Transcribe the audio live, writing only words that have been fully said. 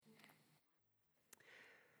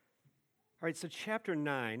All right, so chapter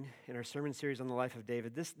 9 in our sermon series on the life of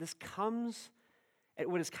David, this comes at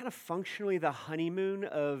what is kind of functionally the honeymoon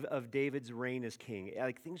of David's reign as king.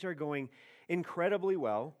 Like, things are going incredibly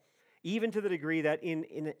well, even to the degree that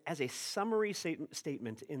as a summary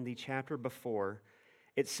statement in the chapter before,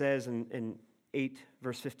 it says in 8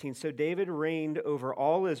 verse 15, "So David reigned over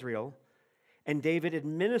all Israel, and David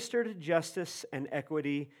administered justice and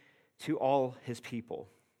equity to all his people."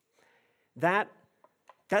 That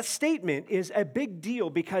statement is a big deal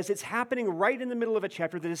because it's happening right in the middle of a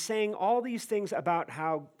chapter that is saying all these things about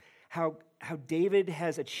how David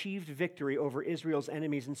has achieved victory over Israel's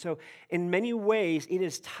enemies. And so in many ways, it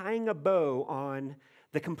is tying a bow on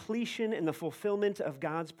the completion and the fulfillment of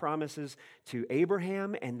God's promises to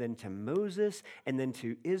Abraham and then to Moses and then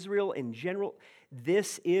to Israel in general.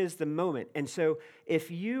 This is the moment. And so if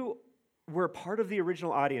you were part of the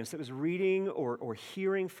original audience that was reading or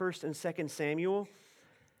hearing 1st and 2nd Samuel,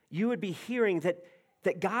 you would be hearing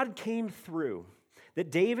that God came through,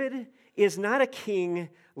 that David is not a king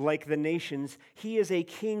like the nations. He is a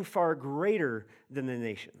king far greater than the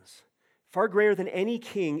nations, far greater than any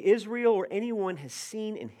king Israel or anyone has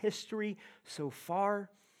seen in history so far.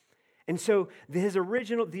 And so the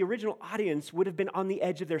original audience would have been on the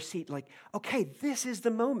edge of their seat, like, okay, this is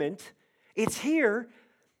the moment. It's here.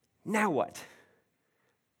 Now what?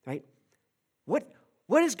 Right?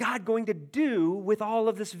 What is God going to do with all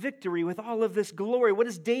of this victory, with all of this glory?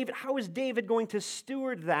 How is David going to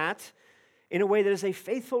steward that in a way that is a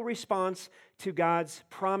faithful response to God's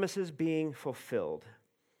promises being fulfilled?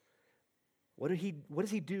 What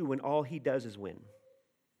does he do when all he does is win?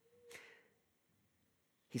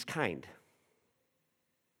 He's kind.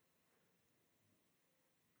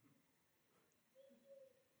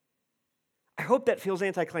 I hope that feels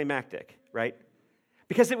anticlimactic, right?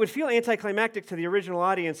 Because it would feel anticlimactic to the original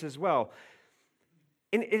audience as well.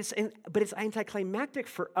 But it's anticlimactic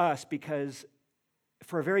for us because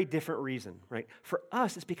for a very different reason, right? For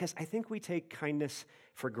us, it's because I think we take kindness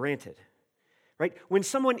for granted, right? When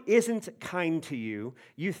someone isn't kind to you,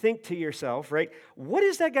 you think to yourself, right, what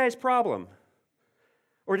is that guy's problem?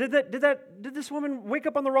 Or did this woman wake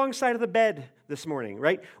up on the wrong side of the bed this morning,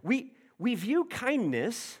 right? We view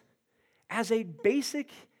kindness as a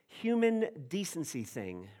basic human decency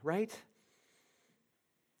thing, right?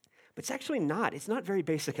 But it's actually not. It's not very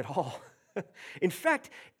basic at all. In fact,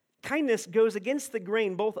 kindness goes against the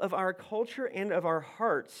grain both of our culture and of our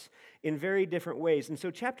hearts in very different ways. And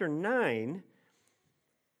so chapter 9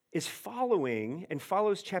 is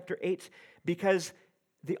follows chapter 8 because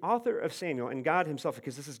the author of Samuel and God himself,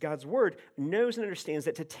 because this is God's word, knows and understands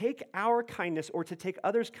that to take our kindness or to take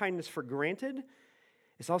others' kindness for granted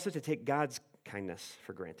is also to take God's kindness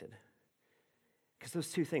for granted. Because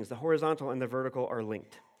those two things, the horizontal and the vertical, are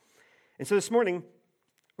linked. And so this morning,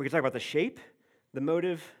 we're going to talk about the shape, the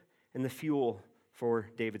motive, and the fuel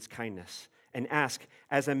for David's kindness. And ask,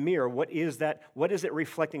 as a mirror, what is that? What is it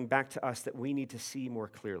reflecting back to us that we need to see more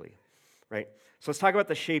clearly? Right? So let's talk about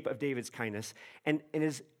the shape of David's kindness. And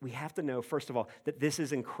we have to know, first of all, that this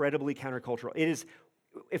is incredibly countercultural. It is,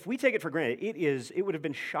 if we take it for granted, it would have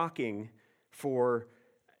been shocking for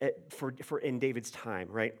in David's time,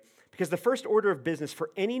 right? Because the first order of business for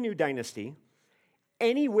any new dynasty,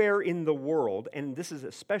 anywhere in the world, and this is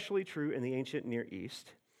especially true in the ancient Near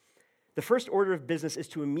East, the first order of business is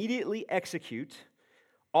to immediately execute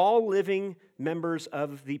all living members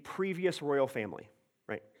of the previous royal family,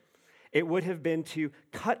 right? It would have been to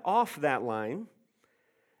cut off that line,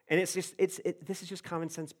 and this is just common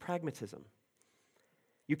sense pragmatism.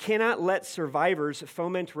 You cannot let survivors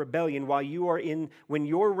foment rebellion when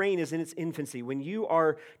your reign is in its infancy, when you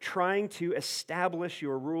are trying to establish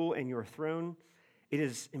your rule and your throne. It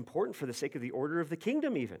is important for the sake of the order of the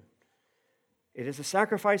kingdom even. It is a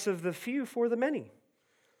sacrifice of the few for the many.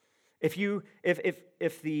 If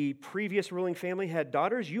the previous ruling family had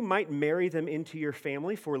daughters, you might marry them into your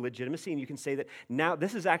family for legitimacy, and you can say that now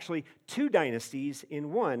this is actually two dynasties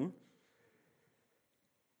in one.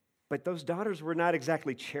 But those daughters were not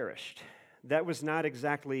exactly cherished. That was not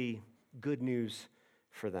exactly good news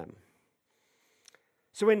for them.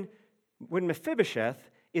 So when Mephisbosheth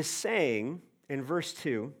is saying in verse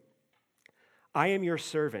 2, I am your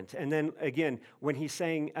servant, and then again, when he's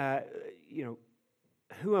saying,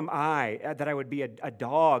 who am I that I would be a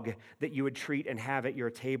dog that you would treat and have at your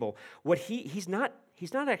table? What he's not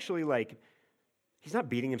actually like, he's not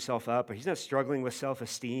beating himself up, or he's not struggling with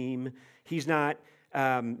self-esteem. He's not.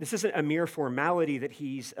 This isn't a mere formality that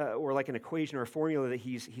he's, or like an equation or a formula that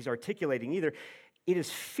he's articulating either. It is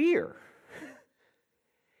fear.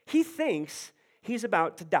 He thinks he's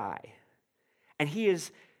about to die, and he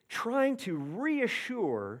is trying to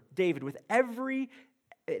reassure David with everything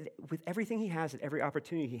he has and every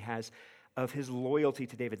opportunity he has of his loyalty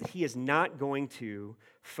to David, that he is not going to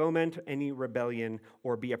foment any rebellion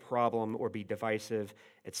or be a problem or be divisive,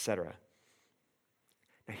 etc.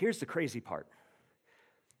 Now, here's the crazy part.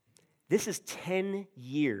 This is 10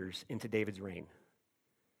 years into David's reign.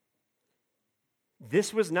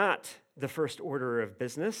 This was not the first order of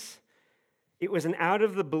business. It was an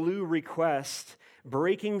out-of-the-blue request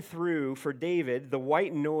breaking through for David the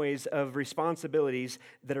white noise of responsibilities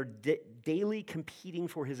that are daily competing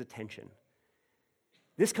for his attention.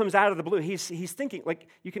 This comes out of the blue. He's thinking, like,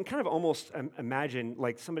 you can kind of almost imagine,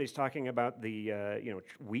 like, somebody's talking about the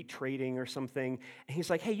wheat trading or something, and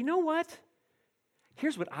he's like, hey, you know what?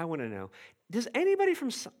 Here's what I want to know. Does anybody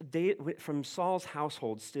from Saul's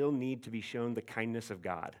household still need to be shown the kindness of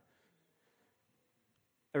God?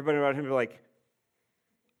 Everybody around him would be like,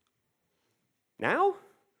 now?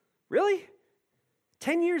 Really?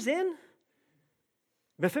 10 years in?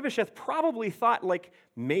 Mephisbosheth probably thought, like,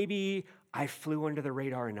 maybe I flew under the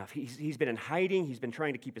radar enough. He's been in hiding. He's been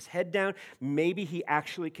trying to keep his head down. Maybe he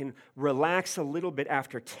actually can relax a little bit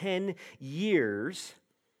after 10 years.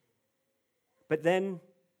 But then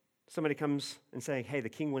somebody comes and saying, hey, the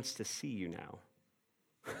king wants to see you now.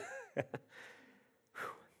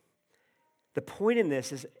 The point in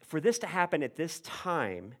this is, for this to happen at this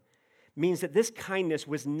time means that this kindness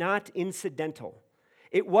was not incidental.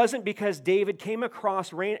 It wasn't because David came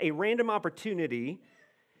across a random opportunity.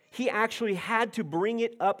 He actually had to bring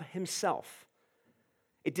it up himself.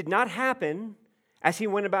 It did not happen as he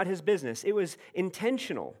went about his business. It was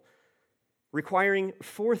intentional, requiring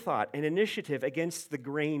forethought and initiative against the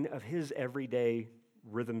grain of his everyday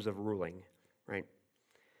rhythms of ruling, right?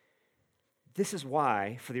 This is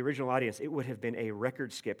why, for the original audience, it would have been a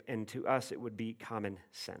record skip, and to us, it would be common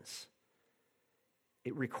sense.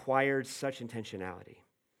 It required such intentionality.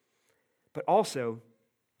 But also,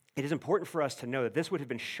 it is important for us to know that this would have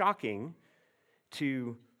been shocking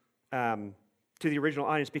to the original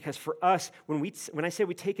audience, because for us, when I say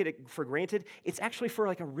we take it for granted, it's actually for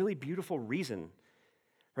like a really beautiful reason,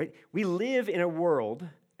 right? We live in a world,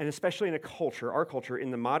 and especially in a culture, our culture in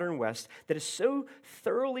the modern West, that is so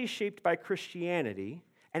thoroughly shaped by Christianity,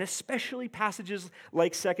 and especially passages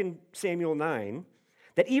like 2 Samuel 9,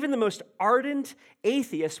 that even the most ardent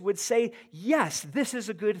atheist would say, yes, this is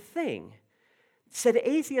a good thing. Said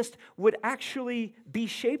atheist would actually be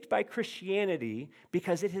shaped by Christianity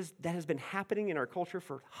because that has been happening in our culture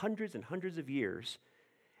for hundreds and hundreds of years,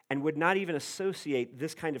 and would not even associate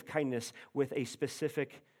this kind of kindness with a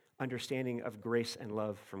specific understanding of grace and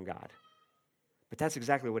love from God. But that's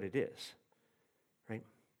exactly what it is, right?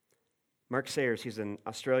 Mark Sayers, he's an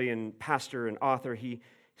Australian pastor and author. He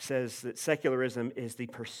says that secularism is the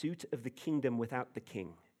pursuit of the kingdom without the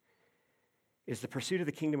king. Is the pursuit of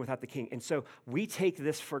the kingdom without the king. And so we take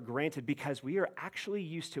this for granted because we are actually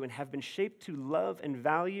used to and have been shaped to love and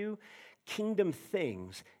value kingdom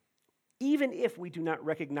things, even if we do not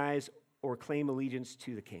recognize or claim allegiance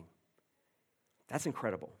to the king. That's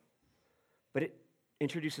incredible. But it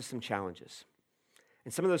introduces some challenges.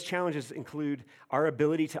 And some of those challenges include our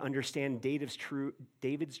ability to understand David's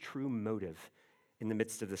true motive in the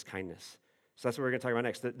midst of this kindness. So that's what we're going to talk about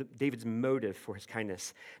next, David's motive for his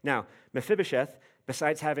kindness. Now, Mephisbosheth,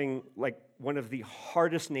 besides having like one of the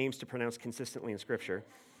hardest names to pronounce consistently in Scripture,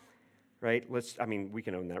 right? We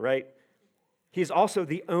can own that, right? He's also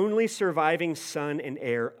the only surviving son and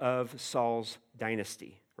heir of Saul's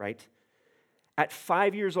dynasty, right? At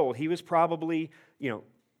 5 years old, he was probably,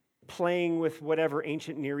 playing with whatever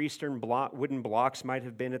ancient Near Eastern wooden blocks might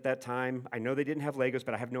have been at that time. I know they didn't have Legos,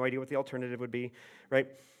 but I have no idea what the alternative would be, right?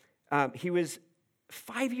 He was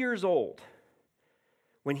 5 years old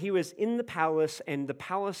when he was in the palace, and the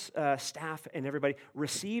palace staff and everybody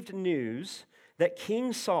received news that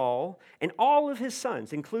King Saul and all of his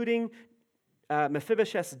sons, including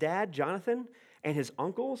Mephibosheth's dad, Jonathan, and his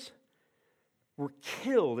uncles, were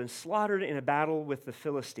killed and slaughtered in a battle with the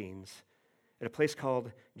Philistines at a place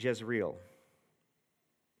called Jezreel.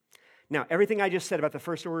 Now, everything I just said about the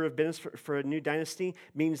first order of business for a new dynasty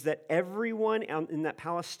means that everyone in that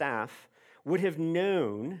palace staff would have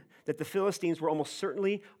known that the Philistines were almost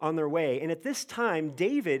certainly on their way. And at this time,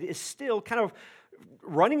 David is still kind of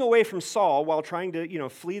running away from Saul while trying to,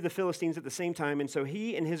 flee the Philistines at the same time. And so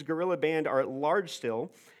he and his guerrilla band are at large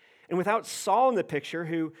still. And without Saul in the picture,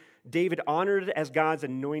 who David honored as God's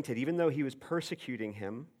anointed, even though he was persecuting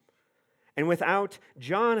him, and without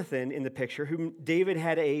Jonathan in the picture, whom David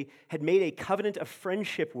had made a covenant of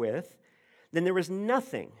friendship with, then there was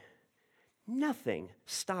nothing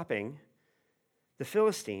stopping the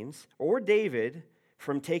Philistines or David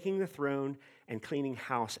from taking the throne and cleaning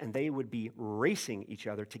house, and they would be racing each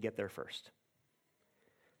other to get there first.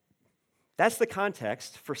 That's the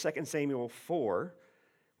context for 2 Samuel 4,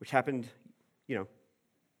 which happened,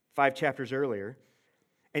 5 chapters earlier.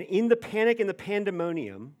 And in the panic and the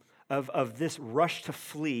pandemonium of this rush to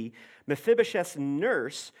flee, Mephibosheth's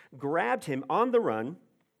nurse grabbed him on the run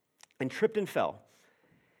and tripped and fell.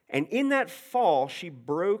 And in that fall, she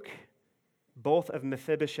broke both of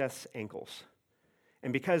Mephibosheth's ankles.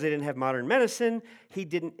 And because they didn't have modern medicine, it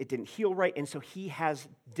didn't heal right, and so he has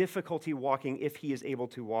difficulty walking if he is able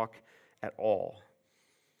to walk at all.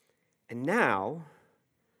 And now,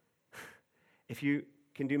 if you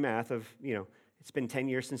can do math of, it's been 10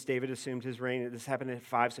 years since David assumed his reign. This happened at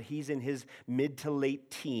 5, so he's in his mid to late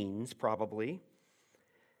teens, probably.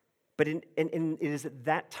 But it is at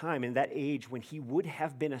that time, in that age, when he would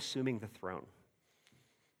have been assuming the throne.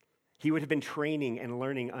 He would have been training and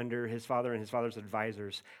learning under his father and his father's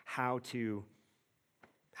advisors how to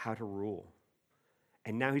rule.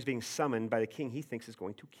 And now he's being summoned by the king he thinks is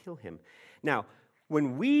going to kill him. Now,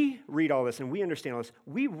 when we read all this and we understand all this,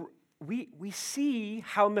 we see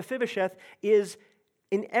how Mephibosheth is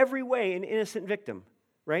in every way an innocent victim,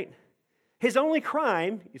 right? His only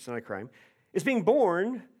crime, it's not a crime, is being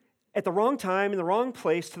born at the wrong time, in the wrong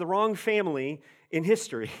place, to the wrong family in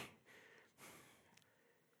history.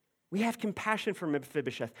 We have compassion for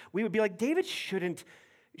Mephibosheth. We would be like, David shouldn't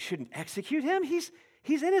execute him. He's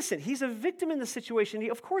innocent. He's a victim in the situation.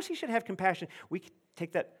 Of course he should have compassion. We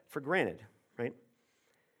take that for granted, right?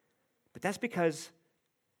 But that's because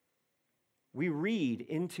we read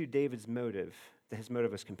into David's motive that his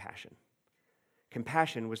motive was compassion.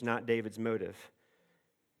 Compassion was not David's motive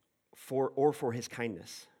for his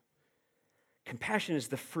kindness. Compassion is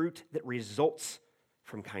the fruit that results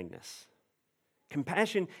from kindness.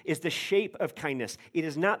 Compassion is the shape of kindness. It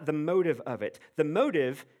is not the motive of it. The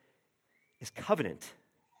motive is covenant.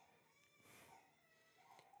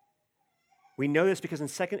 We know this because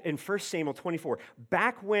in 1 Samuel 24,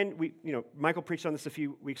 back when Michael preached on this a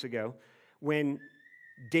few weeks ago, when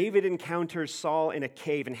David encounters Saul in a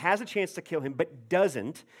cave and has a chance to kill him, but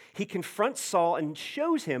doesn't, he confronts Saul and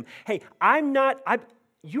shows him, hey,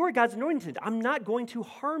 you are God's anointed. I'm not going to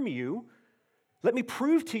harm you. Let me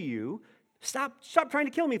prove to you. Stop trying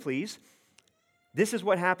to kill me, please. This is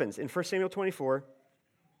what happens. In 1 Samuel 24,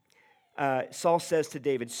 Saul says to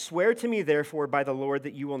David, swear to me, therefore, by the Lord,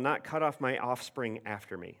 that you will not cut off my offspring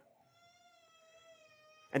after me,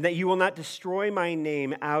 and that you will not destroy my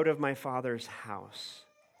name out of my father's house.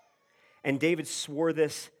 And David swore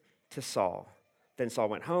this to Saul. Then Saul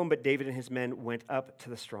went home, but David and his men went up to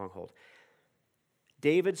the stronghold.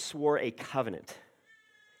 David swore a covenant.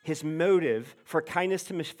 His motive for kindness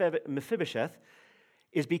to Mephibosheth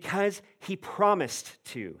is because he promised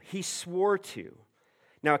to. He swore to.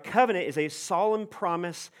 Now, a covenant is a solemn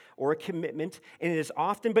promise or a commitment, and it is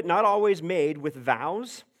often, but not always, made with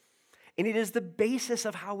vows. And it is the basis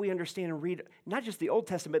of how we understand and read not just the Old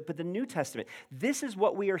Testament, but the New Testament. This is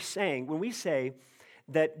what we are saying when we say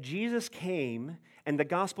that Jesus came and the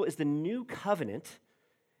gospel is the new covenant.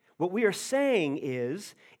 What we are saying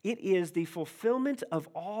is, it is the fulfillment of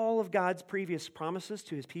all of God's previous promises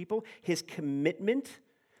to his people, his commitment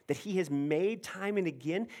that he has made time and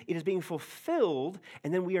again. It is being fulfilled,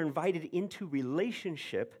 and then we are invited into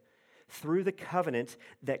relationship through the covenant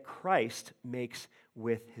that Christ makes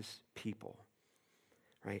with his people,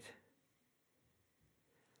 right?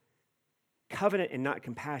 Covenant and not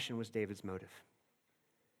compassion was David's motive.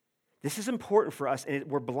 This is important for us, and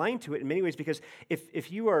we're blind to it in many ways because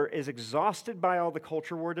if you are as exhausted by all the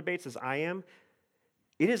culture war debates as I am,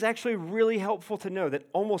 it is actually really helpful to know that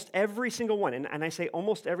almost every single one, and I say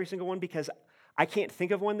almost every single one because I can't think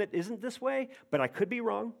of one that isn't this way, but I could be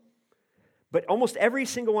wrong. But almost every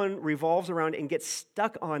single one revolves around and gets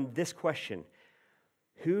stuck on this question: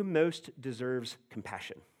 who most deserves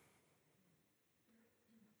compassion?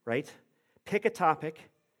 Right? Pick a topic.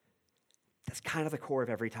 That's kind of the core of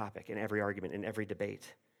every topic and every argument and every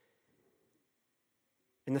debate.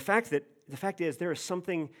 And the fact is, there is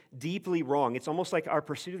something deeply wrong. It's almost like our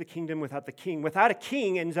pursuit of the kingdom without the king. Without a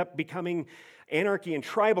king ends up becoming anarchy and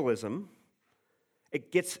tribalism.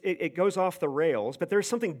 It goes off the rails, but there's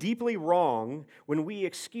something deeply wrong when we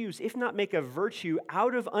excuse, if not make a virtue,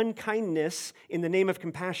 out of unkindness in the name of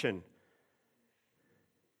compassion.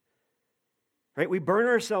 Right? We burn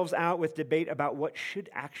ourselves out with debate about what should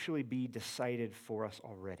actually be decided for us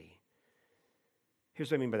already. Here's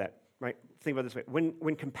what I mean by that, right? Think about it this way.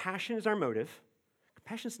 When compassion is our motive,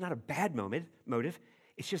 compassion is not a bad motive,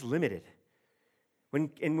 it's just limited.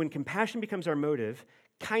 When compassion becomes our motive,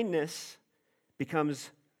 kindness becomes,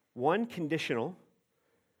 one, conditional,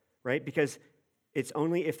 right? Because it's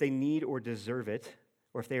only if they need or deserve it,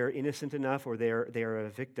 or if they are innocent enough, or they are a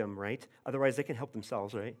victim, right? Otherwise, they can help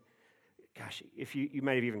themselves, right? Gosh, if you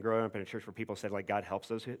might have even grown up in a church where people said, like, God helps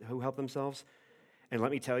those who help themselves. And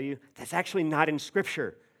let me tell you, that's actually not in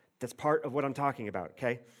Scripture. That's part of what I'm talking about,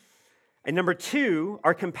 okay? And number two,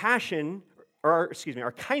 our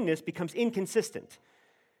kindness becomes inconsistent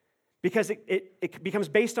because it becomes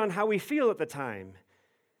based on how we feel at the time.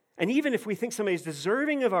 And even if we think somebody's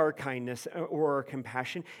deserving of our kindness or our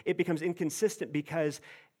compassion, it becomes inconsistent because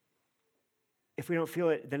if we don't feel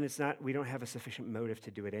it, then we don't have a sufficient motive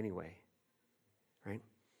to do it anyway, right?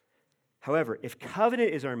 However, if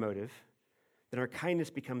covenant is our motive, then our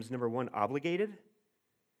kindness becomes, number one, obligated.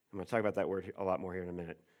 I'm going to talk about that word a lot more here in a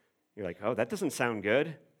minute. You're like, oh, that doesn't sound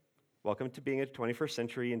good. Welcome to being a 21st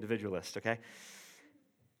century individualist, okay?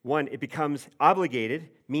 One, it becomes obligated,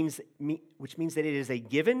 which means that it is a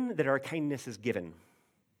given that our kindness is given.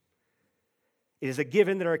 It is a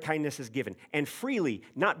given that our kindness is given. And freely,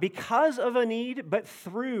 not because of a need, but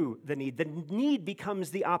through the need. The need becomes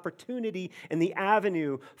the opportunity and the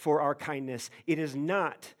avenue for our kindness. It is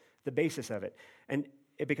not the basis of it. And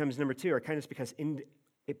it becomes, number two, our kindness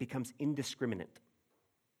it becomes indiscriminate.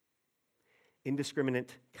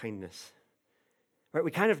 Indiscriminate kindness. Right? We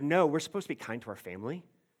kind of know we're supposed to be kind to our family.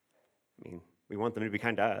 I mean, we want them to be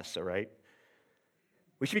kind to us, all right?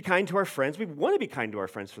 We should be kind to our friends. We want to be kind to our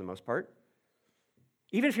friends for the most part.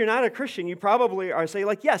 Even if you're not a Christian, you probably are saying,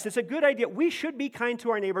 like, yes, it's a good idea. We should be kind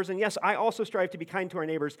to our neighbors, and yes, I also strive to be kind to our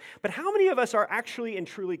neighbors. But how many of us are actually and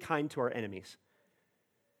truly kind to our enemies?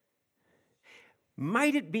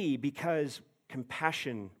 Might it be because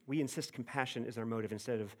we insist compassion is our motive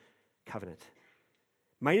instead of covenant?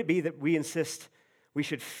 Might it be that we insist we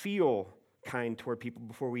should feel kind toward people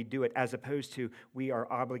before we do it, as opposed to we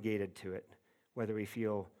are obligated to it, whether we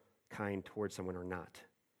feel kind toward someone or not,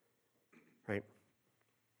 right?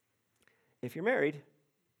 If you're married,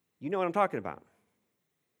 you know what I'm talking about,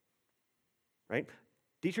 right?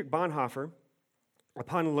 Dietrich Bonhoeffer,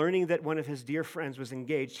 upon learning that one of his dear friends was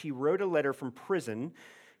engaged, he wrote a letter from prison.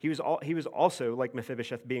 He was also, like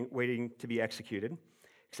Mephisbosheth, waiting to be executed,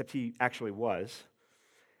 except he actually was.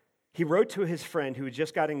 He wrote to his friend who had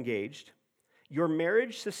just got engaged, "Your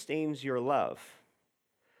marriage sustains your love.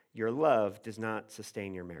 Your love does not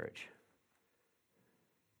sustain your marriage."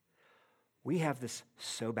 We have this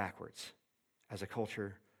so backwards as a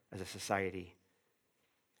culture, as a society.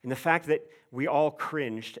 And the fact that we all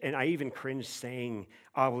cringed, and I even cringed saying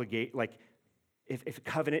obligate, like if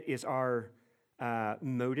covenant is our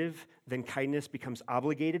motive, then kindness becomes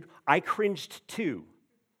obligated. I cringed too,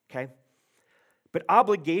 okay? But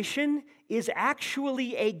obligation is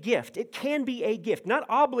actually a gift. It can be a gift. Not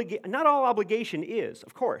all obligation is,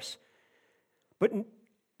 of course. But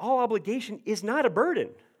all obligation is not a burden.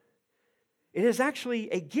 It is actually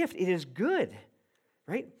a gift. It is good,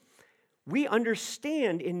 right? We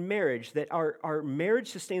understand in marriage that our marriage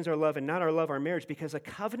sustains our love and not our love our marriage, because a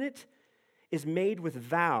covenant is made with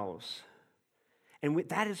vows. And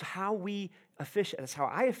that is how we officiate. That's how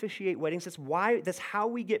I officiate weddings. That's how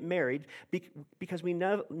we get married, because we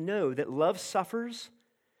know that love suffers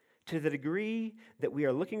to the degree that we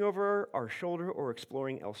are looking over our shoulder or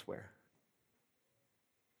exploring elsewhere.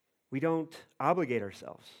 We don't obligate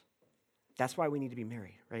ourselves. That's why we need to be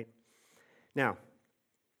married, right? Now,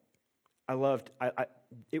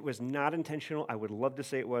 it was not intentional. I would love to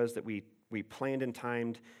say it was, that we planned and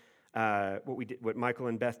timed what Michael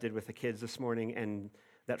and Beth did with the kids this morning, and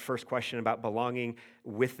that first question about belonging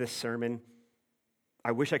with this sermon.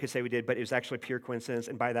 I wish I could say we did, but it was actually pure coincidence,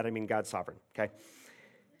 and by that I mean God's sovereign, okay?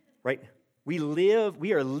 Right? We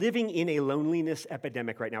are living in a loneliness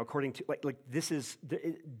epidemic right now, according to, this is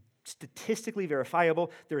statistically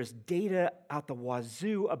verifiable. There is data out the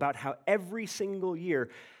wazoo about how every single year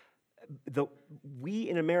we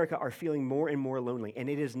in America are feeling more and more lonely, and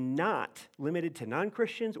it is not limited to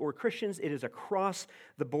non-Christians or Christians. It is across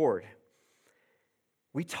the board.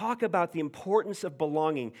 We talk about the importance of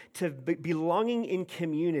belonging, to belonging in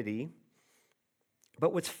community,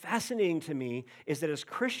 but what's fascinating to me is that as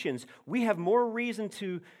Christians, we have more reason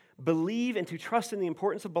to believe and to trust in the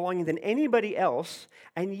importance of belonging than anybody else,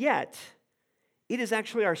 and yet it is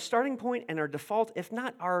actually our starting point and our default, if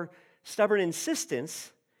not our stubborn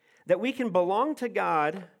insistence, that we can belong to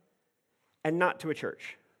God and not to a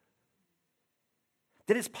church.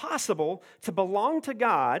 That it's possible to belong to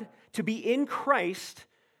God, to be in Christ,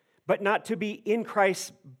 but not to be in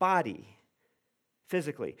Christ's body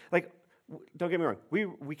physically. Like, don't get me wrong,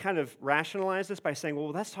 we kind of rationalize this by saying,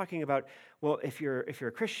 well, that's talking about, well, if you're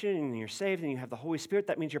a Christian and you're saved and you have the Holy Spirit,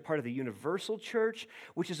 that means you're part of the universal church,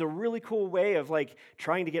 which is a really cool way of like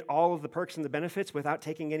trying to get all of the perks and the benefits without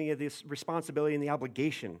taking any of this responsibility and the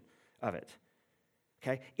obligation of it.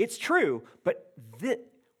 Okay? It's true, but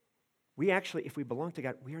we actually, if we belong to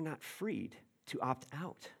God, we are not freed to opt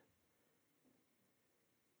out.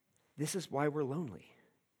 This is why we're lonely.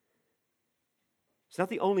 It's not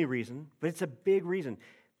the only reason, but it's a big reason.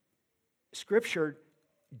 Scripture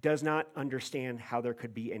does not understand how there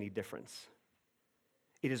could be any difference.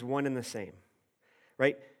 It is one and the same,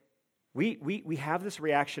 right? We have this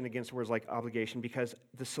reaction against words like obligation because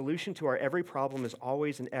the solution to our every problem is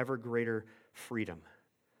always an ever greater freedom,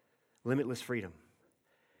 limitless freedom.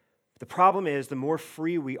 The problem is the more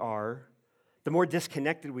free we are, the more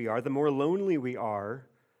disconnected we are, the more lonely we are,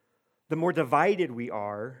 the more divided we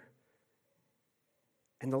are,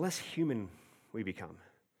 and the less human we become.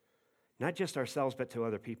 Not just ourselves, but to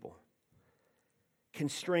other people.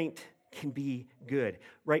 Constraint can be good,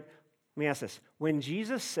 right? Let me ask this. When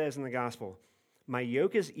Jesus says in the gospel, my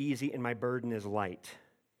yoke is easy and my burden is light,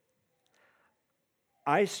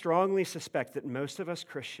 I strongly suspect that most of us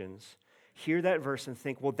Christians hear that verse and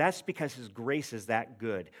think, well, that's because his grace is that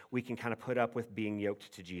good. We can kind of put up with being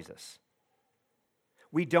yoked to Jesus.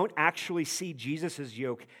 We don't actually see Jesus'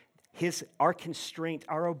 yoke, our constraint,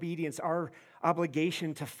 our obedience, our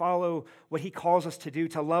obligation to follow what he calls us to do,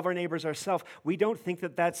 to love our neighbors ourselves. We don't think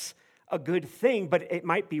that that's a good thing, but it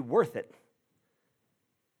might be worth it.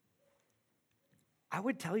 I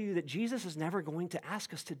would tell you that Jesus is never going to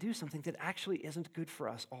ask us to do something that actually isn't good for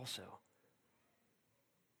us also.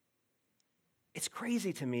 It's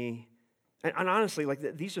crazy to me, and honestly,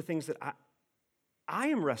 like these are things that I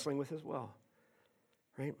am wrestling with as well,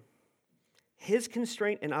 right? His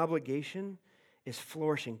constraint and obligation is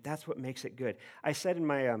flourishing. That's what makes it good. I said in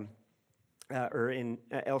my,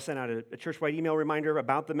 Elle sent out a church-wide email reminder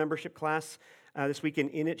about the membership class this week, and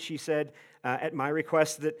in it she said, at my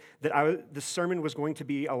request, that the sermon was going to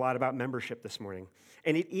be a lot about membership this morning.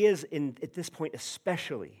 And it is at this point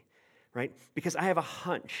especially, right? Because I have a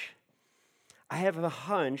hunch.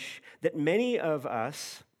 That many of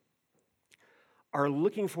us are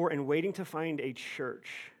looking for and waiting to find a church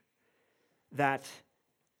that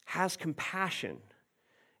has compassion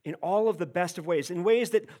in all of the best of ways, in ways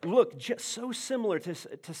that look just so similar to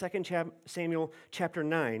 2 Samuel chapter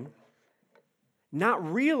 9,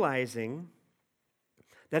 not realizing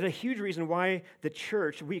that a huge reason why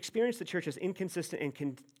we experience the church as inconsistent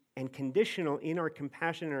and conditional in our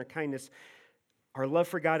compassion and our kindness, our love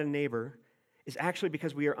for God and neighbor, is actually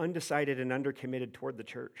because we are undecided and undercommitted toward the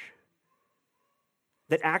church.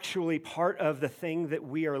 That actually part of the thing that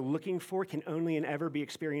we are looking for can only and ever be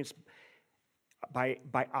experienced by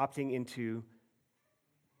opting into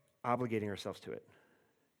obligating ourselves to it.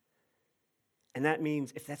 And that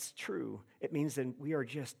means, if that's true, it means that we are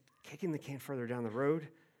just kicking the can further down the road,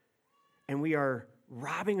 and we are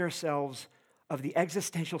robbing ourselves of the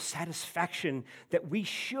existential satisfaction that we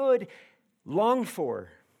should long for.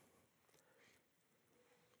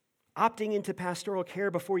 Opting into pastoral care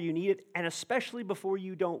before you need it, and especially before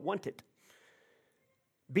you don't want it.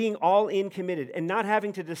 Being all in committed and not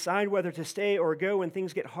having to decide whether to stay or go when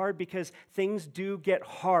things get hard, because things do get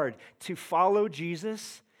hard. To follow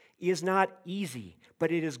Jesus is not easy, but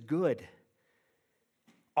it is good.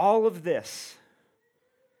 All of this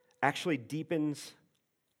actually deepens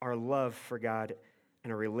our love for God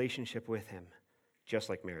and our relationship with him, just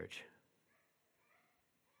like marriage.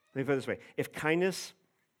 Let me put it this way. If kindness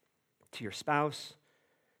to your spouse,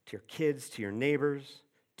 to your kids, to your neighbors,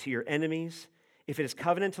 to your enemies, if it is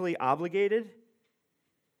covenantally obligated,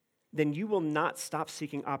 then you will not stop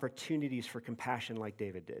seeking opportunities for compassion like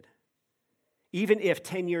David did. Even if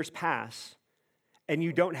 10 years pass and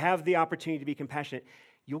you don't have the opportunity to be compassionate,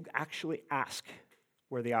 you'll actually ask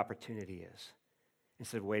where the opportunity is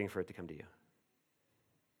instead of waiting for it to come to you.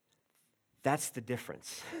 That's the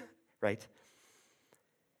difference, right?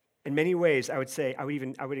 In many ways, I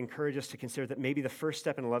would encourage us to consider that maybe the first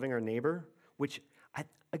step in loving our neighbor, which,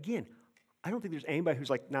 I don't think there's anybody who's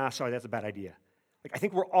like, nah, sorry, that's a bad idea. Like, I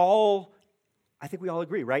think we all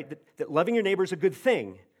agree, right? That loving your neighbor is a good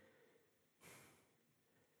thing.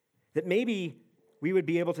 That maybe we would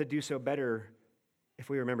be able to do so better if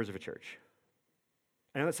we were members of a church.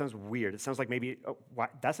 I know that sounds weird. It sounds like maybe,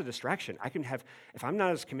 that's a distraction. If I'm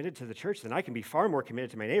not as committed to the church, then I can be far more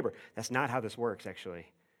committed to my neighbor. That's not how this works, actually.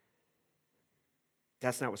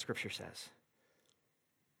 That's not what Scripture says.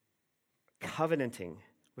 Covenanting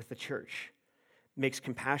with the church makes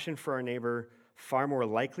compassion for our neighbor far more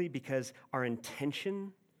likely because our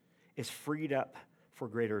intention is freed up for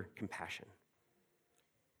greater compassion.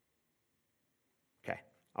 Okay,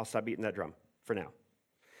 I'll stop beating that drum for now.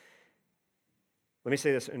 Let me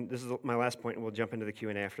say this, and this is my last point, and we'll jump into the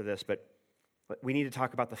Q&A after this, but we need to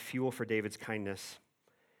talk about the fuel for David's kindness,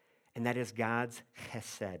 and that is God's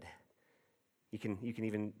chesed. You can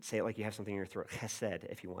even say it like you have something in your throat, chesed,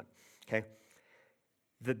 if you want, okay?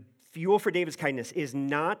 The fuel for David's kindness is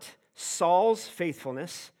not Saul's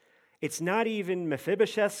faithfulness, it's not even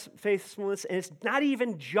Mephisbosheth's faithfulness, and it's not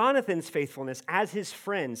even Jonathan's faithfulness as his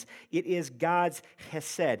friends. It is God's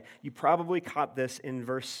chesed. You probably caught this in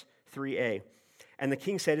verse 3a. And the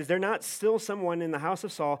king said, "Is there not still someone in the house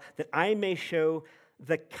of Saul that I may show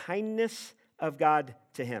the kindness of God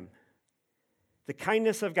to him?" The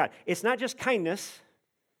kindness of God. It's not just kindness.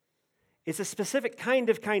 It's a specific kind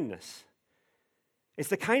of kindness. It's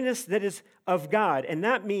the kindness that is of God. And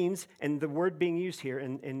that means, and the word being used here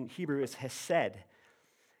in Hebrew is hesed.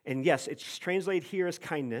 And yes, it's translated here as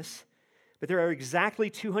kindness, but there are exactly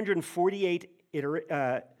 248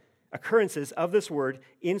 occurrences of this word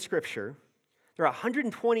in Scripture. There are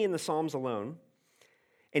 120 in the Psalms alone.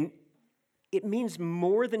 And it means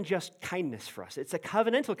more than just kindness for us. It's a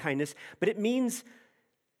covenantal kindness, but it means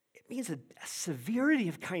a severity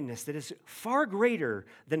of kindness that is far greater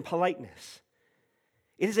than politeness.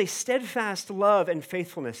 It is a steadfast love and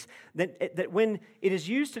faithfulness that when it is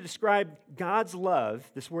used to describe God's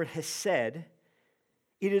love, this word hesed,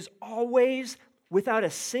 it is always, without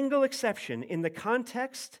a single exception, in the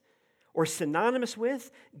context or synonymous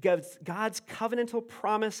with God's covenantal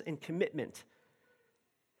promise and commitment,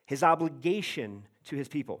 his obligation to his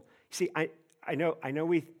people. See, I know let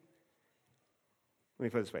me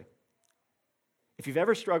put it this way. If you've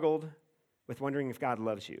ever struggled with wondering if God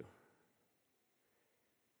loves you,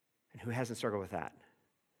 and who hasn't struggled with that?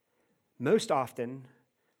 Most often,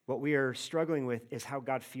 what we are struggling with is how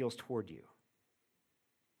God feels toward you.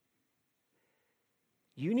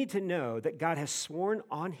 You need to know that God has sworn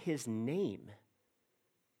on his name.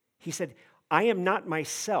 He said, "I am not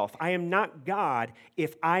myself. I am not God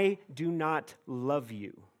if I do not love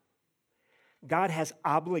you." God has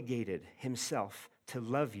obligated himself to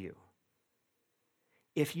love you.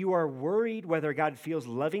 If you are worried whether God feels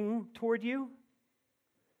loving toward you,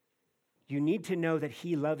 you need to know that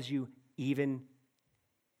he loves you even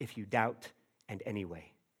if you doubt and anyway.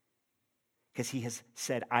 Because he has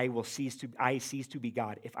said, I cease to be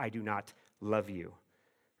God if I do not love you,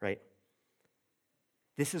 right?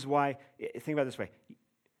 This is why, think about it this way.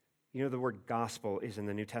 You know, the word gospel is in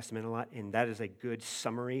the New Testament a lot, and that is a good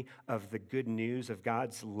summary of the good news of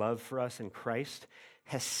God's love for us in Christ.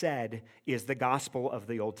 Hesed is the gospel of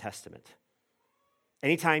the Old Testament.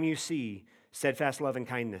 Anytime you see steadfast love and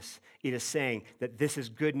kindness, it is saying that this is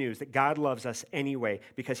good news, that God loves us anyway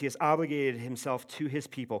because he has obligated himself to his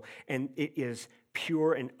people, and it is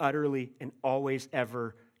pure and utterly and always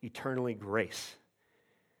ever eternally grace.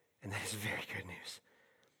 And that is very good news.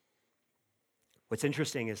 What's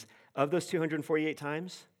interesting is, of those 248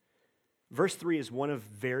 times, verse 3 is one of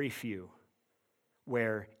very few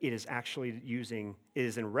where it is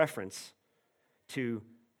in reference to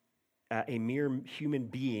a mere human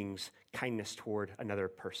being's kindness toward another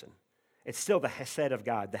person. It's still the hesed of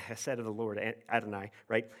God, the hesed of the Lord, Adonai,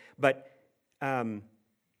 right? But there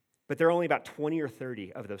are only about 20 or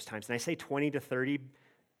 30 of those times. And I say 20 to 30,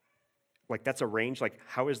 like that's a range. Like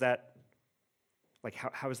how is that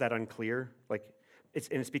unclear? Like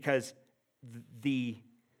it's because the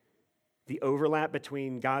overlap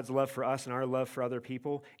between God's love for us and our love for other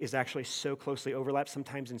people is actually so closely overlapped.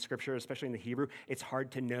 Sometimes in Scripture, especially in the Hebrew, it's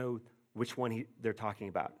hard to know which one they're talking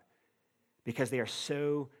about because they are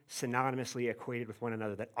so synonymously equated with one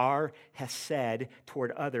another that our hesed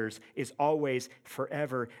toward others is always,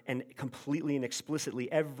 forever, and completely and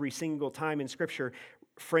explicitly every single time in Scripture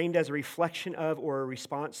framed as a reflection of or a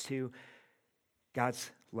response to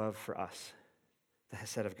God's love for us, the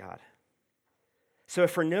hesed of God. So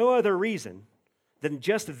if for no other reason than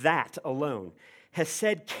just that alone,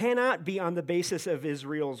 hesed cannot be on the basis of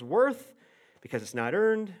Israel's worth because it's not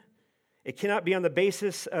earned. It cannot be on the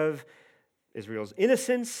basis of Israel's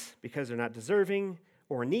innocence because they're not deserving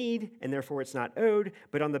or need, and therefore it's not owed,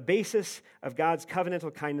 but on the basis of God's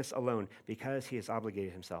covenantal kindness alone because he has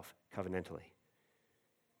obligated himself covenantally.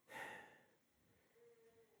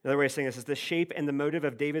 Another way of saying this is the shape and the motive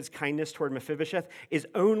of David's kindness toward Mephisbosheth is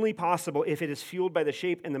only possible if it is fueled by the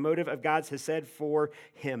shape and the motive of God's hesed for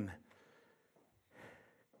him.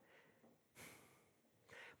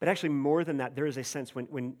 But actually, more than that, there is a sense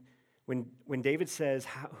when David says,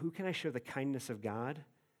 who can I show the kindness of God?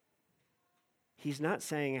 He's not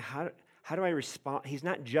saying, how do I respond? He's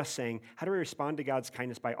not just saying, how do I respond to God's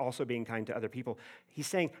kindness by also being kind to other people? He's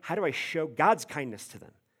saying, how do I show God's kindness to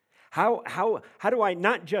them? How do I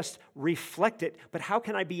not just reflect it, but how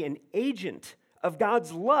can I be an agent of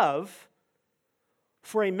God's love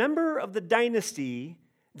for a member of the dynasty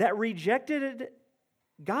that rejected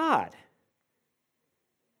God?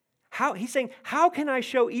 He's saying, how can I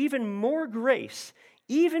show even more grace,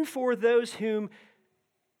 even for those whom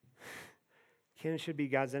can and should be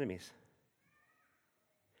God's enemies?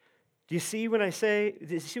 Do you see what I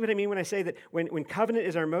mean when I say that when covenant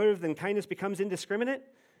is our motive, then kindness becomes indiscriminate?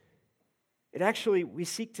 It actually, we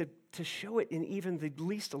seek to show it in even the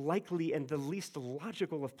least likely and the least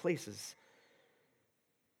logical of places.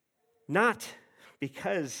 Not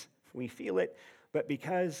because we feel it, but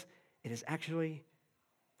because it is actually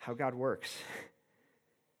how God works.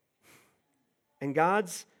 And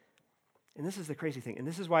this is the crazy thing, and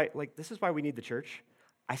this is why we need the church.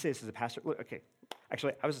 I say this as a pastor. Look, okay,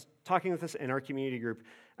 actually, I was talking with this in our community group.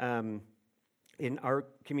 The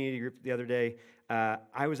other day,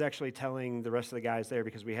 I was actually telling the rest of the guys there,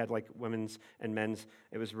 because we had like women's and men's.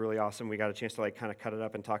 It was really awesome. We got a chance to like kind of cut it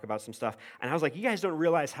up and talk about some stuff. And I was like, you guys don't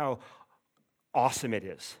realize how awesome it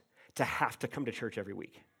is to have to come to church every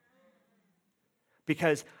week.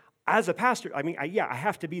 Because as a pastor, I mean, I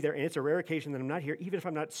have to be there, and it's a rare occasion that I'm not here, even if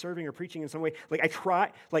I'm not serving or preaching in some way. Like I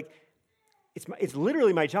try, like it's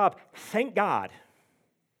literally my job. Thank God.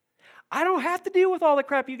 I don't have to deal with all the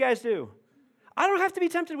crap you guys do. I don't have to be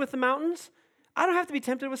tempted with the mountains. I don't have to be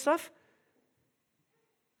tempted with stuff.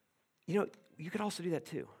 You know, you could also do that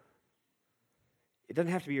too. It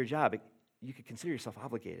doesn't have to be your job. You could consider yourself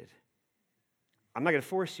obligated. I'm not going to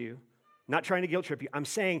force you. I'm not trying to guilt trip you. I'm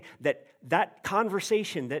saying that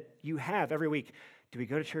conversation that you have every week, do we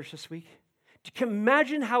go to church this week? Can you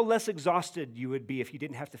imagine how less exhausted you would be if you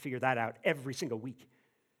didn't have to figure that out every single week?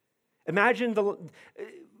 Imagine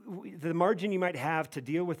the margin you might have to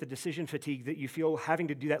deal with the decision fatigue that you feel having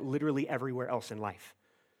to do that literally everywhere else in life.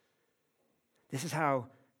 This is how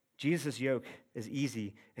Jesus' yoke is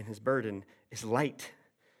easy and his burden is light.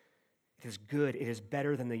 It is good. It is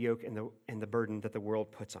better than the yoke and the burden that the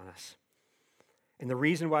world puts on us. And the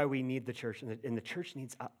reason why we need the church, and the church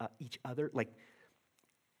needs each other, like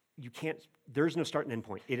there's no start and end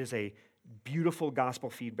point. It is a beautiful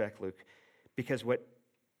gospel feedback loop, because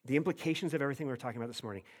the implications of everything we were talking about this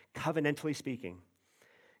morning, covenantally speaking,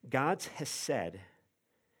 God's hesed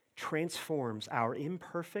transforms our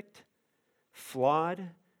imperfect, flawed,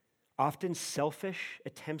 often selfish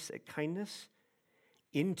attempts at kindness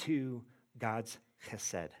into God's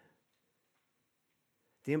chesed.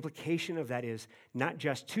 The implication of that is not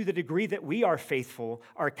just to the degree that we are faithful,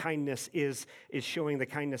 our kindness is showing the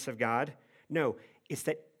kindness of God. No, it's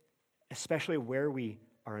that especially where we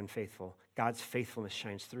are unfaithful, God's faithfulness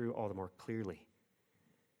shines through all the more clearly.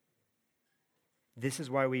 This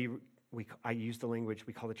is why I use the language,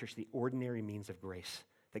 we call the church the ordinary means of grace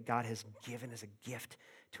that God has given as a gift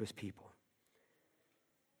to his people.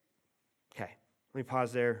 Okay, let me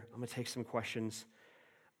pause there. I'm going to take some questions.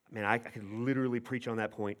 Man, I could literally preach on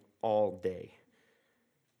that point all day.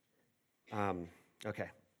 Okay,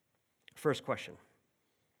 first question.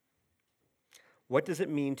 What does it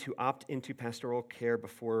mean to opt into pastoral care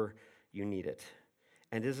before you need it?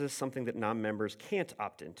 And is this something that non-members can't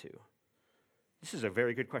opt into? This is a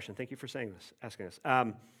very good question. Thank you for asking this.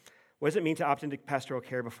 What does it mean to opt into pastoral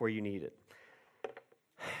care before you need it?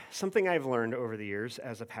 Something I've learned over the years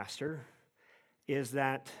as a pastor is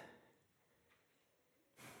that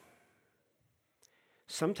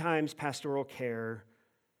sometimes pastoral care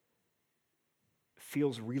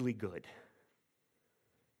feels really good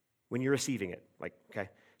when you're receiving it.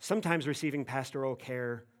 Sometimes receiving pastoral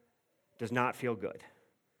care does not feel good.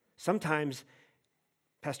 Sometimes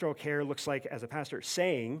pastoral care looks like, as a pastor,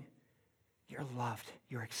 saying, you're loved,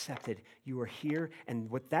 you're accepted, you are here, and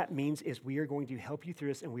what that means is we are going to help you through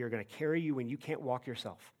this, and we are going to carry you when you can't walk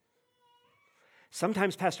yourself.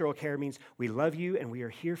 Sometimes pastoral care means we love you and we are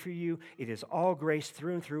here for you. It is all grace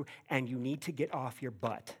through and through, and you need to get off your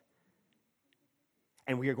butt.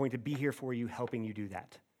 And we are going to be here for you, helping you do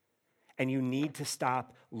that. And you need to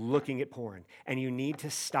stop looking at porn. And you need to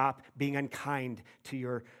stop being unkind to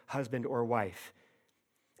your husband or wife.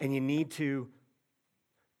 And you need to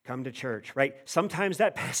come to church, right? Sometimes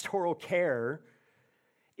that pastoral care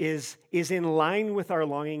is in line with our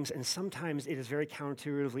longings, and sometimes it is very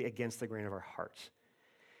counterintuitively against the grain of our hearts.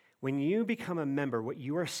 When you become a member, what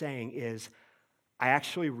you are saying is, I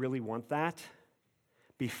actually really want that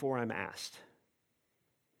before I'm asked.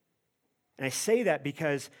 And I say that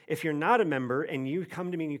because if you're not a member and you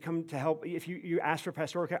come to me and you come to help, if you ask for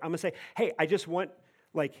pastoral care, I'm going to say, hey, I just want,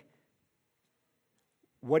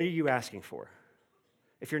 what are you asking for?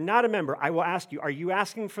 If you're not a member, I will ask you, are you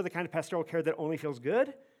asking for the kind of pastoral care that only feels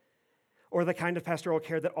good? Or the kind of pastoral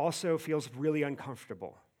care that also feels really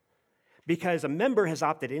uncomfortable? Because a member has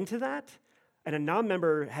opted into that, and a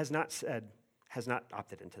non-member has not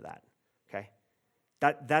opted into that, okay?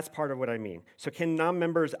 That's part of what I mean. So can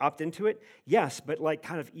non-members opt into it? Yes, but like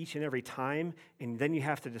kind of each and every time, and then you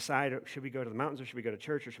have to decide, should we go to the mountains or should we go to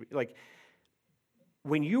church or should we, like,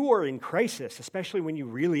 when you are in crisis, especially when you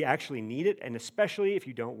really actually need it, and especially if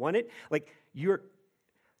you don't want it, like let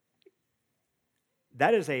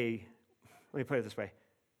me put it this way.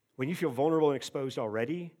 When you feel vulnerable and exposed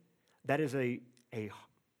already, that is it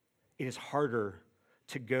is harder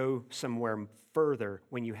to go somewhere further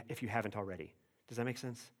if you haven't already. Does that make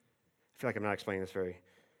sense? I feel like I'm not explaining this very,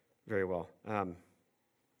 very well. Let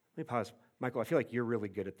me pause. Michael, I feel like you're really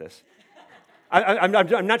good at this. I'm not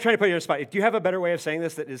trying to put you on the spot. Do you have a better way of saying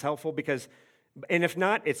this that is helpful? And if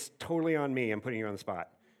not, it's totally on me. I'm putting you on the spot.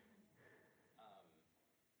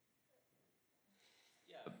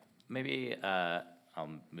 Yeah, maybe I'll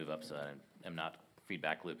move up so I am not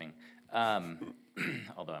feedback looping,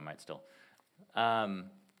 although I might still. I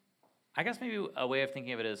guess maybe a way of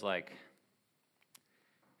thinking of it is like,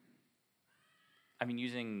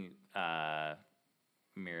 using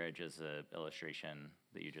marriage as an illustration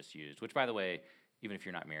that you just used, which, by the way, even if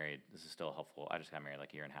you're not married, this is still helpful. I just got married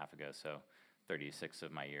like a year and a half ago, so 36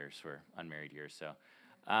 of my years were unmarried years. So,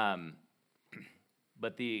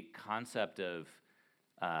 but the concept of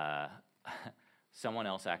someone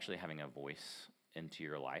else actually having a voice into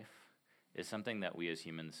your life is something that we as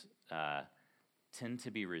humans tend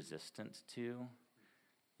to be resistant to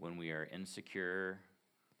when we are insecure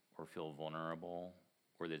or feel vulnerable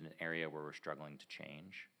or there's an area where we're struggling to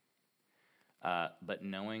change. But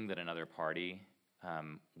knowing that another party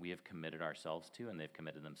we have committed ourselves to and they've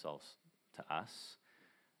committed themselves to us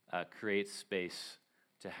creates space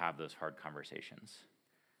to have those hard conversations.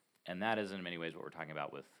 And that is in many ways what we're talking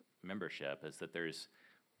about with membership, is that there's,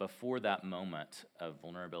 before that moment of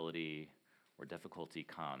vulnerability or difficulty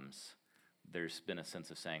comes, there's been a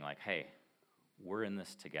sense of saying like, hey, we're in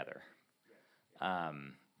this together.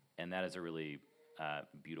 And that is a really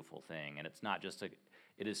beautiful thing. And it's not just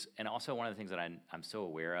it is, and also one of the things that I'm so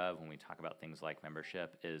aware of when we talk about things like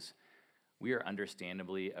membership is we are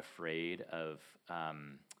understandably afraid of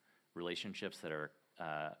relationships that are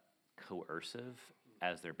coercive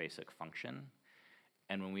as their basic function.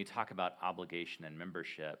 And when we talk about obligation and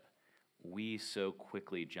membership, we so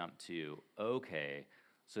quickly jump to, okay,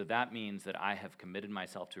 so that means that I have committed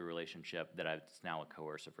myself to a relationship that it's now a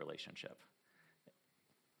coercive relationship.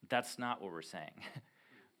 That's not what we're saying.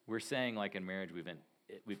 We're saying, like in marriage,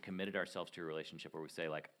 we've committed ourselves to a relationship where we say,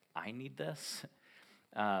 like, I need this,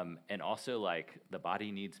 and also, like, the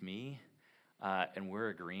body needs me, and we're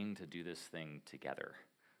agreeing to do this thing together,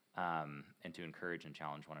 and to encourage and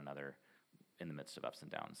challenge one another in the midst of ups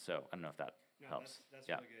and downs. So I don't know if that helps. That's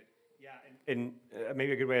really good. Yeah, and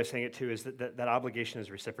maybe a good way of saying it, too, is that obligation is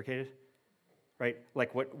reciprocated, right?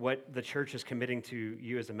 Like what the church is committing to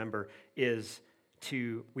you as a member is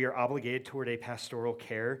we are obligated toward a pastoral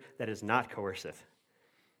care that is not coercive.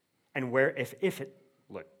 And where,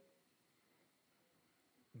 look,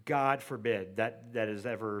 God forbid that is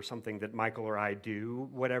ever something that Michael or I do,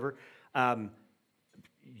 whatever,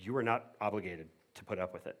 you are not obligated to put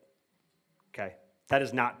up with it, okay?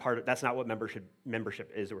 That's not what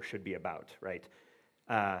membership is or should be about, right?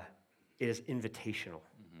 It is invitational,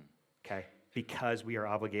 okay? Because we are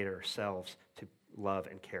obligated ourselves to love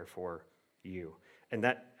and care for you. And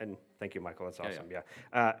thank you, Michael, that's awesome, yeah.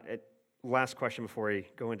 Last question before we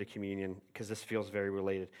go into communion, because this feels very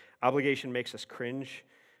related. Obligation makes us cringe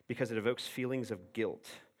because it evokes feelings of guilt.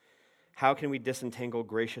 How can we disentangle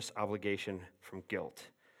gracious obligation from guilt?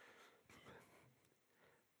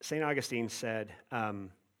 St. Augustine said,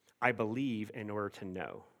 I believe in order to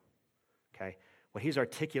know, okay? What he's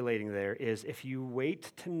articulating there is if you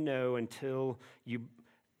wait to know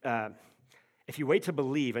if you wait to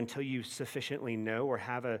believe until you sufficiently know or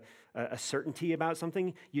have a certainty about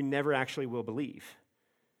something, you never actually will believe.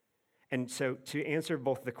 And so to answer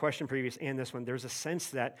both the question previous and this one, there's a sense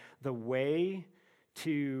that the way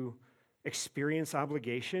to experience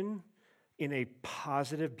obligation in a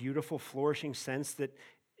positive, beautiful, flourishing sense that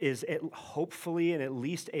is hopefully and at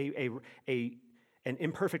least an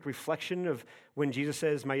imperfect reflection of when Jesus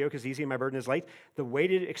says, my yoke is easy and my burden is light, the way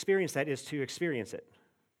to experience that is to experience it.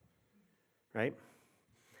 Right?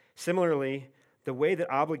 Similarly, the way that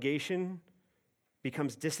obligation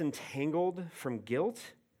becomes disentangled from guilt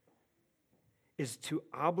is to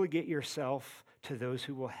obligate yourself to those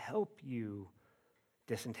who will help you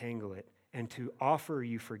disentangle it and to offer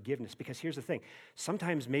you forgiveness. Because here's the thing,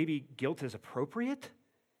 sometimes maybe guilt is appropriate,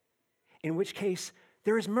 in which case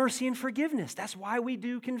there is mercy and forgiveness. That's why we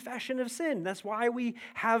do confession of sin. That's why we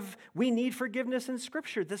need forgiveness in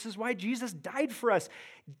Scripture. This is why Jesus died for us.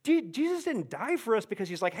 Jesus didn't die for us because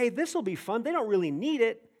he's like, hey, this will be fun. They don't really need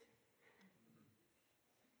it.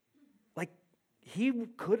 Like, he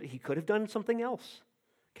could have done something else,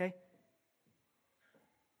 okay?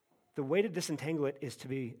 The way to disentangle it is to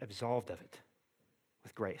be absolved of it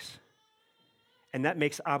with grace. And that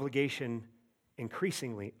makes obligation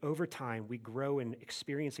increasingly, over time, we grow in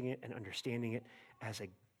experiencing it and understanding it as an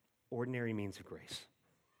ordinary means of grace.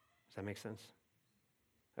 Does that make sense?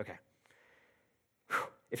 Okay.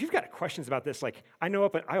 If you've got questions about this, like I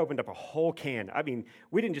opened up a whole can. I mean,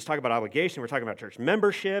 we didn't just talk about obligation, we're talking about church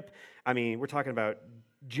membership. I mean, we're talking about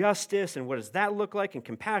justice and what does that look like, and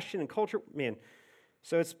compassion and culture. Man,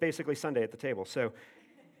 so it's basically Sunday at the table. So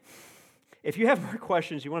if you have more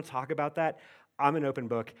questions, you want to talk about that, I'm an open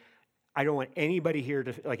book. I don't want anybody here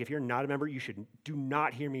to, like, if you're not a member, do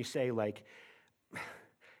not hear me say, like,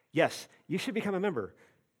 yes, you should become a member.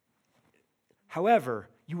 However,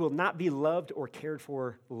 you will not be loved or cared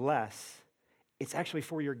for less. It's actually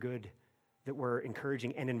for your good that we're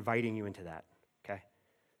encouraging and inviting you into that, okay?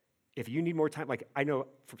 If you need more time, like I know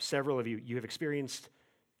from several of you, you have experienced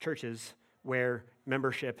churches where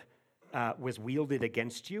membership was wielded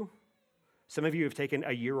against you. Some of you have taken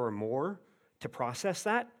a year or more to process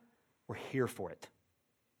that. We're here for it.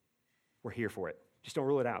 We're here for it. Just don't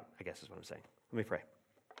rule it out, I guess is what I'm saying. Let me pray.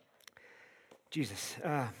 Jesus,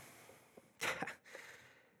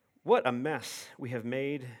 what a mess we have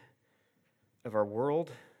made of our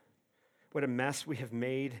world. What a mess we have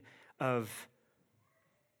made of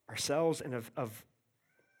ourselves and of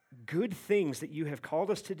good things that you have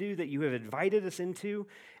called us to do, that you have invited us into.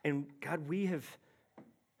 And God, we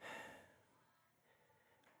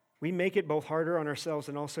make it both harder on ourselves,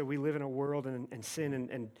 and also we live in a world and sin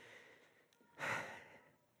and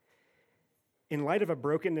in light of a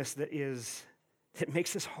brokenness that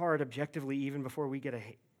makes this hard objectively even before we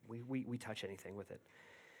touch anything with it.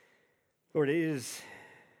 Lord, it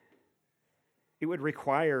would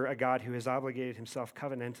require a God who has obligated himself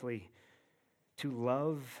covenantally to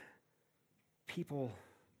love people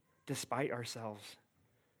despite ourselves.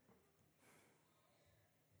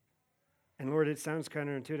 And Lord, it sounds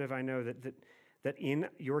counterintuitive, I know, that in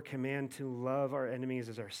your command to love our enemies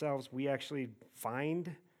as ourselves, we actually find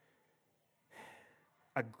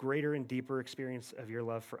a greater and deeper experience of your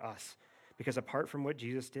love for us. Because apart from what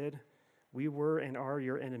Jesus did, we were and are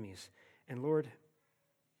your enemies. And Lord,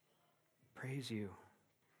 praise you.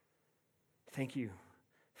 Thank you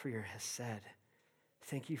for your hesed.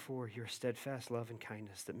 Thank you for your steadfast love and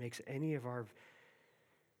kindness that makes any of our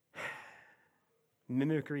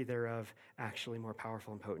mimicry thereof actually more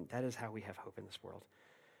powerful and potent. That is how we have hope in this world.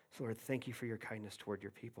 So Lord, thank you for your kindness toward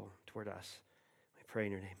your people, toward us. We pray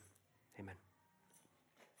in your name. Amen.